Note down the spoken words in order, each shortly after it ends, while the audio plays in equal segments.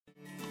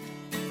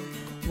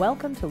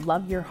Welcome to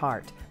Love Your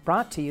Heart,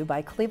 brought to you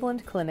by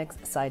Cleveland Clinic's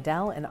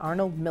Seidel and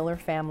Arnold Miller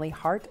Family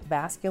Heart,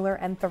 Vascular,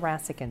 and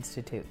Thoracic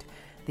Institute.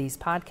 These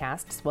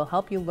podcasts will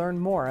help you learn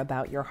more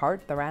about your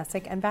heart,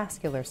 thoracic, and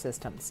vascular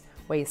systems,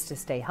 ways to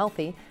stay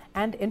healthy,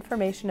 and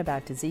information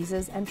about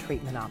diseases and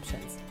treatment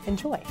options.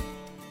 Enjoy.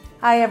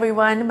 Hi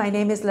everyone, my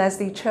name is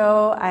Leslie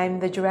Cho. I'm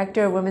the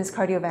Director of Women's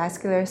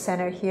Cardiovascular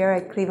Center here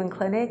at Cleveland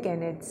Clinic,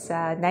 and it's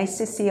nice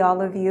to see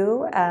all of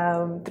you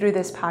through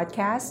this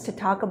podcast to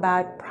talk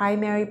about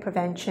primary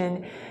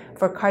prevention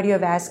for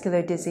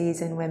cardiovascular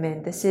disease in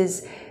women. This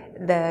is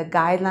the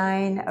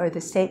guideline or the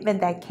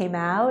statement that came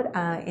out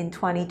in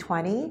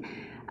 2020.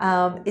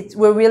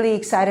 We're really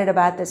excited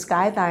about this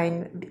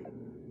guideline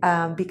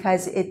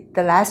because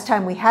the last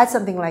time we had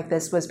something like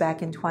this was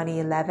back in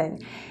 2011.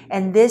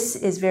 And this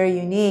is very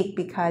unique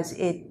because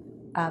it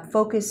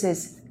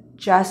focuses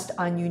just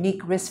on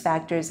unique risk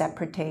factors that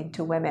pertain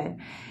to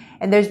women.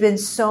 And there's been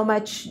so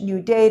much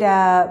new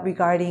data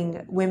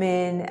regarding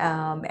women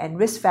and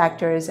risk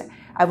factors.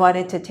 I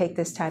wanted to take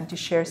this time to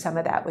share some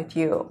of that with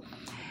you.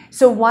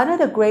 So one of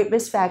the great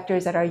risk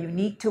factors that are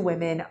unique to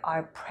women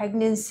are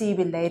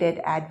pregnancy-related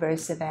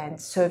adverse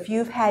events. So if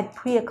you've had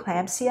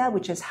preeclampsia,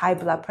 which is high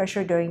blood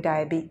pressure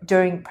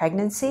during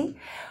pregnancy,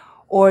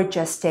 or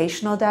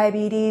gestational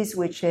diabetes,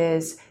 which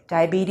is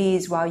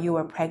diabetes while you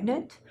were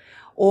pregnant,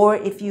 or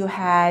if you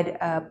had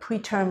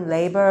preterm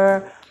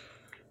labor,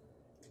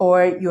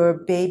 or your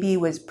baby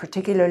was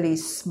particularly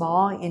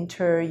small,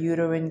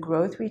 intrauterine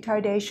growth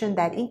retardation,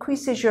 that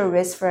increases your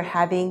risk for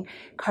having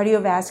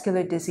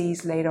cardiovascular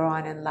disease later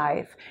on in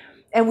life.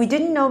 And we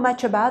didn't know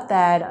much about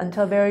that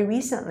until very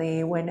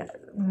recently, when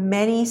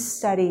many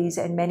studies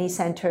and many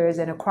centers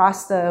and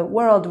across the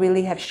world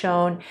really have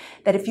shown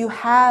that if you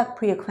have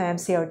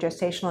preeclampsia or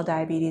gestational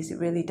diabetes, it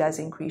really does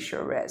increase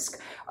your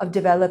risk of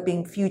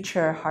developing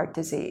future heart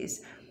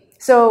disease.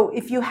 So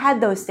if you had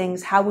those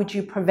things, how would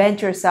you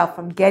prevent yourself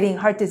from getting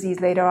heart disease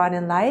later on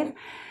in life?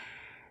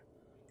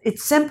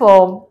 It's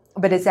simple,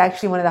 but it's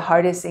actually one of the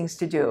hardest things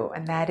to do,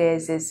 and that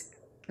is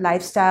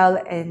lifestyle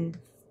and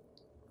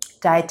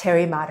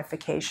dietary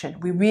modification.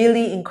 We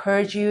really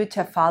encourage you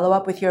to follow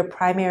up with your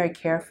primary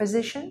care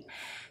physician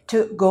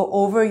to go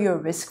over your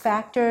risk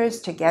factors,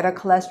 to get a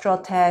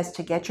cholesterol test,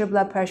 to get your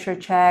blood pressure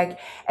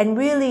checked, and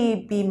really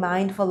be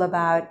mindful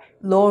about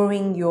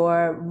lowering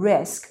your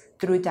risk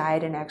through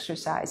diet and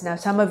exercise. Now,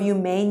 some of you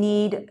may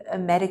need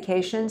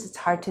medications. It's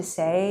hard to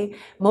say.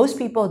 Most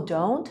people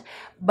don't,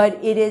 but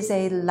it is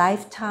a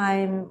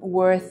lifetime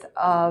worth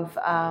of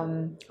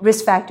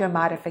risk factor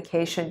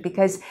modification,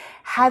 because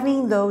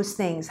having those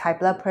things, high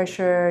blood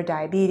pressure,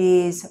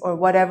 diabetes, or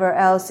whatever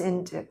else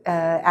in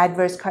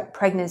adverse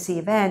pregnancy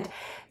event,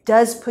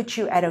 does put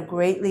you at a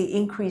greatly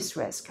increased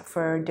risk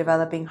for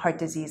developing heart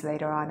disease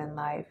later on in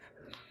life.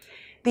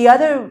 The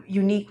other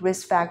unique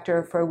risk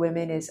factor for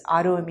women is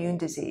autoimmune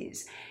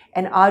disease.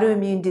 And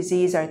autoimmune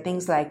disease are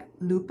things like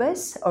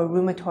lupus or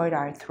rheumatoid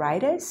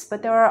arthritis,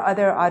 but there are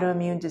other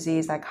autoimmune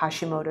disease like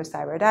Hashimoto's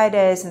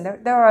thyroiditis, and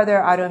there are other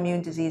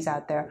autoimmune disease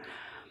out there.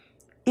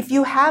 If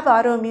you have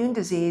autoimmune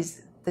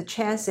disease, the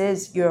chance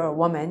is you're a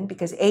woman,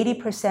 because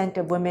 80%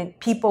 of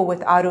people with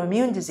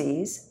autoimmune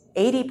disease,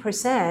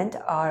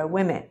 80% are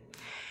women.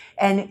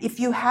 And if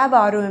you have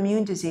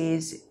autoimmune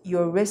disease,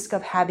 your risk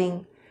of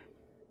having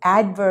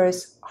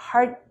adverse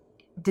heart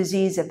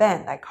disease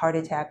event like heart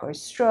attack or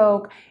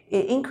stroke,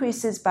 it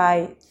increases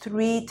by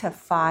 3 to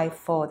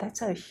 5-fold.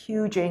 That's a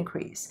huge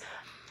increase.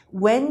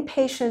 When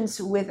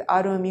patients with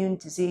autoimmune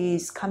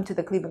disease come to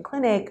the Cleveland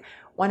Clinic,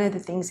 one of the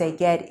things they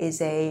get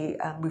is a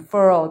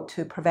referral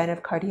to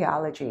Preventive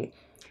Cardiology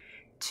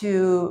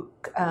to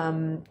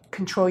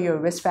control your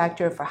risk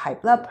factor for high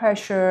blood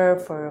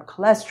pressure, for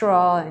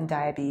cholesterol, and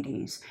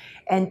diabetes,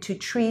 and to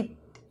treat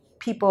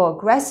people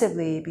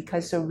aggressively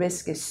because the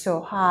risk is so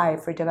high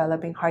for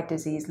developing heart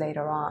disease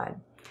later on.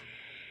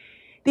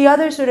 The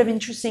other sort of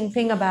interesting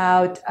thing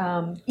about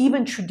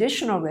even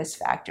traditional risk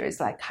factors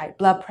like high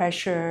blood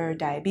pressure,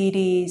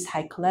 diabetes,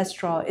 high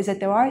cholesterol, is that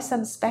there are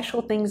some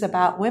special things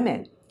about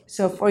women.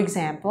 So for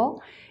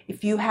example,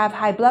 if you have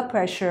high blood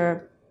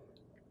pressure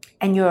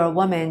and you're a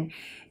woman,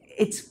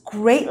 it's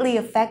greatly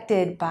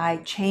affected by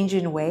change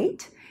in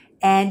weight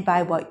and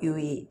by what you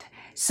eat.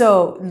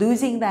 So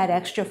losing that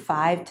extra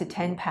 5 to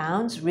 10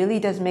 pounds really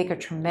does make a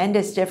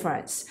tremendous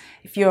difference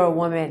if you're a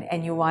woman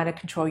and you want to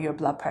control your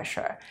blood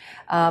pressure,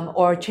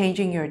 or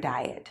changing your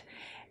diet.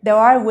 There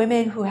are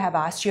women who have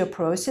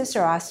osteoporosis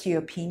or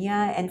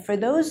osteopenia, and for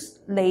those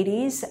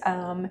ladies,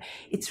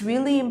 it's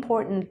really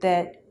important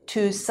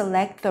to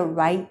select the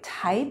right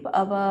type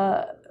of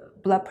a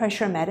blood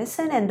pressure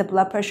medicine, and the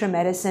blood pressure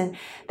medicine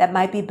that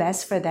might be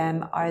best for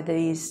them are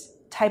these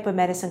type of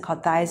medicine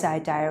called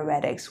thiazide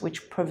diuretics,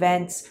 which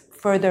prevents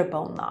further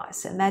bone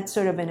loss. And that's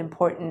sort of an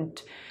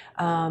important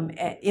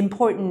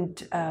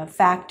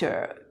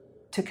factor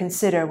to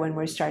consider when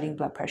we're starting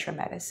blood pressure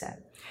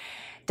medicine.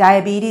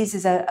 Diabetes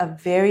is a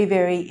very,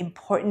 very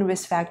important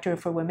risk factor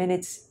for women.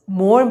 It's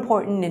more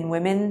important in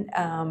women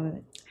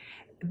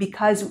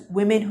because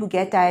women who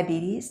get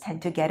diabetes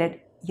tend to get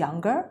it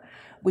younger,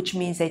 which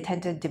means they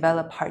tend to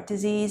develop heart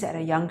disease at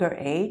a younger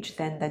age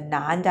than the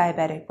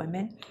non-diabetic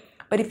women.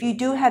 But if you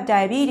do have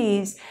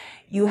diabetes,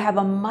 you have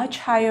a much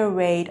higher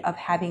rate of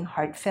having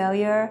heart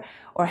failure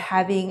or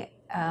having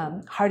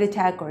heart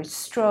attack or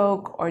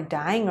stroke or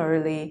dying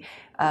early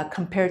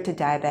compared to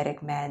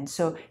diabetic men.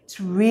 So it's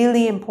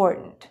really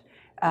important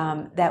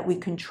that we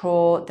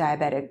control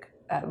diabetic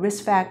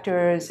risk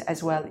factors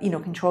as well,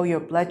 control your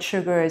blood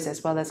sugars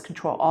as well as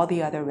control all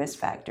the other risk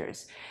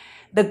factors.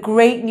 The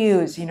great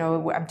news,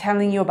 I'm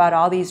telling you about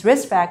all these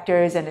risk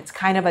factors and it's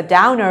kind of a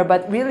downer,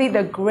 but really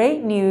the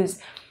great news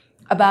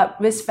about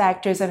risk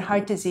factors and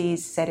heart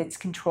disease is that it's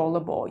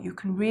controllable. You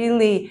can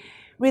really,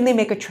 really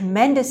make a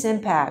tremendous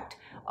impact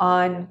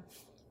on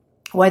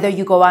whether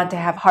you go on to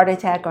have heart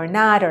attack or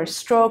not, or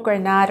stroke or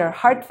not, or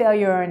heart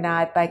failure or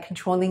not, by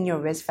controlling your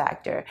risk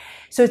factor.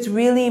 So it's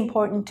really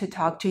important to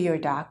talk to your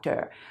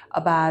doctor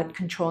about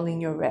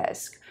controlling your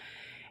risk.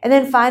 And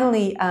then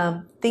finally,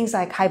 things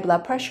like high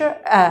blood pressure,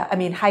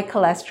 high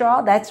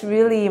cholesterol, that's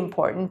really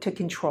important to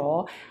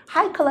control.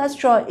 High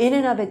cholesterol in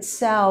and of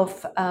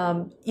itself,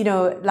 a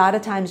lot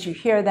of times you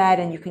hear that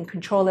and you can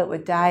control it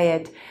with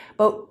diet,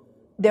 but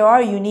there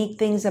are unique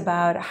things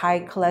about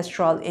high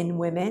cholesterol in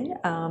women,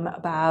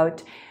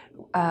 about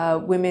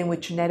women with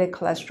genetic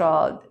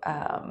cholesterol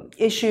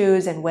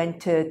issues and when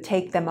to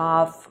take them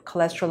off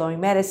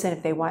cholesterol-lowering medicine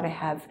if they want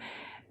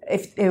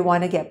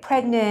to get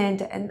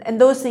pregnant.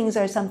 And those things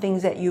are some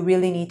things that you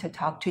really need to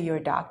talk to your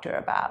doctor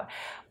about.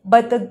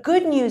 But the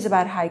good news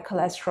about high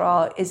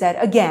cholesterol is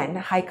that, again,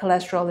 high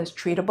cholesterol is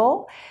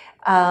treatable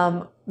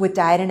with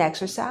diet and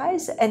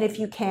exercise. And if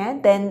you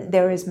can't, then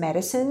there is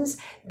medicines.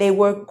 They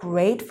work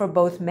great for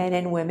both men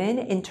and women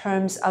in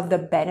terms of the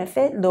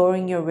benefit,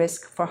 lowering your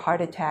risk for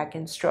heart attack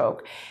and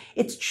stroke.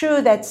 It's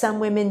true that some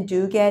women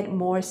do get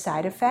more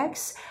side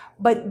effects,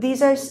 but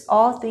these are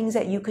all things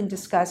that you can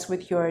discuss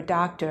with your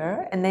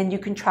doctor, and then you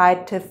can try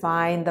to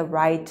find the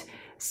right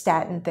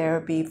statin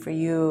therapy for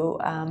you.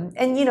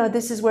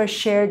 This is where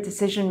shared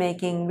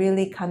decision-making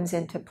really comes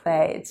into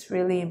play. It's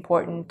really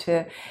important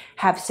to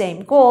have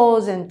same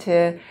goals and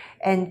to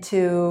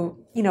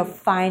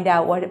find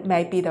out what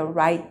might be the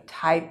right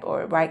type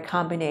or right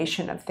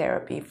combination of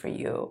therapy for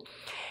you.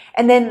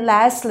 And then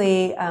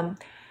lastly,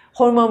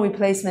 hormone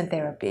replacement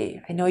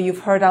therapy. I know you've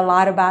heard a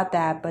lot about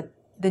that, but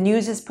the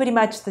news is pretty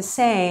much the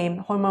same.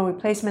 Hormone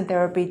replacement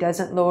therapy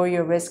doesn't lower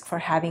your risk for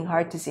having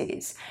heart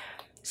disease.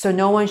 So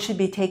no one should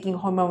be taking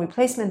hormone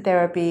replacement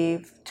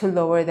therapy to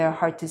lower their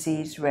heart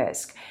disease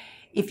risk.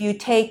 If you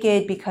take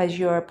it because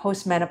your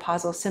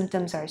postmenopausal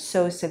symptoms are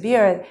so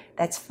severe,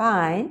 that's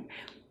fine.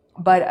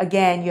 But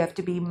again, you have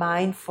to be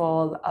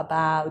mindful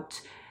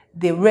about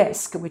the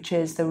risk, which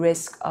is the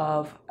risk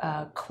of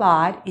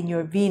clot in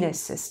your venous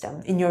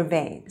system, in your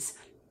veins.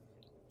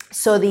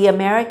 So the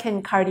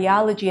American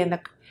Cardiology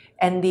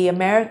and the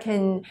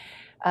American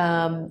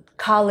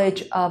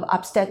College of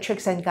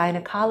Obstetrics and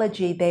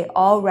Gynecology, they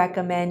all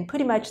recommend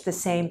pretty much the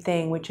same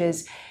thing, which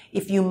is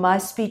if you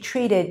must be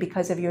treated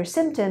because of your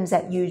symptoms,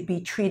 that you be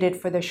treated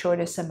for the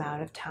shortest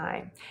amount of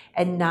time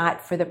and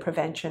not for the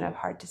prevention of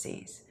heart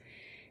disease.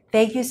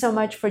 Thank you so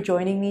much for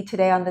joining me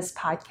today on this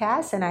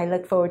podcast, and I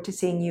look forward to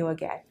seeing you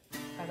again.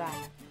 Bye-bye.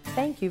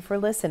 Thank you for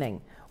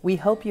listening. We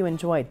hope you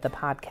enjoyed the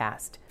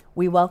podcast.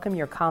 We welcome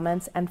your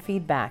comments and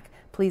feedback.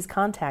 Please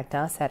contact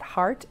us at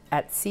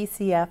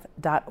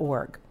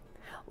heart@ccf.org.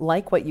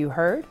 Like what you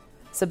heard?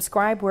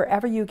 Subscribe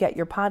wherever you get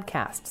your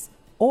podcasts,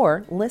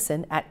 or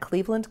listen at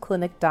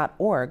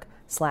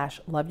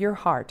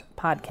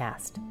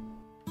clevelandclinic.org/loveyourheartpodcast.